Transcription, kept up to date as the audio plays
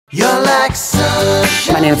You're like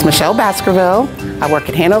sunshine. My name is Michelle Baskerville. I work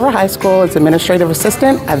at Hanover High School as administrative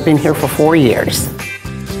assistant. I've been here for 4 years.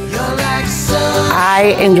 You're like sunshine.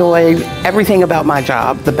 I enjoy everything about my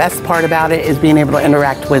job. The best part about it is being able to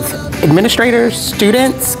interact with administrators,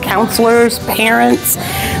 students, counselors, parents,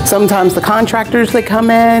 sometimes the contractors that come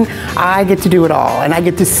in. I get to do it all, and I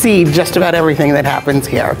get to see just about everything that happens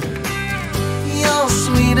here. You're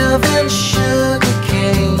sweeter than sugar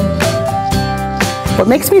cane. What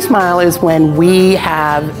makes me smile is when we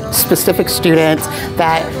have specific students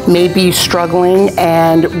that may be struggling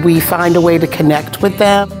and we find a way to connect with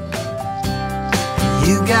them.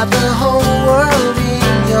 You got the whole world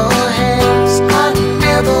in your hands. I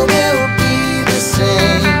never will be the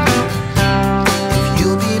same. If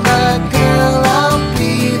you'll be my girl, I'll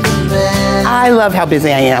be the man. I love how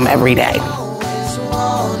busy I am every day. Always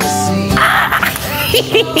wanna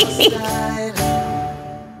see.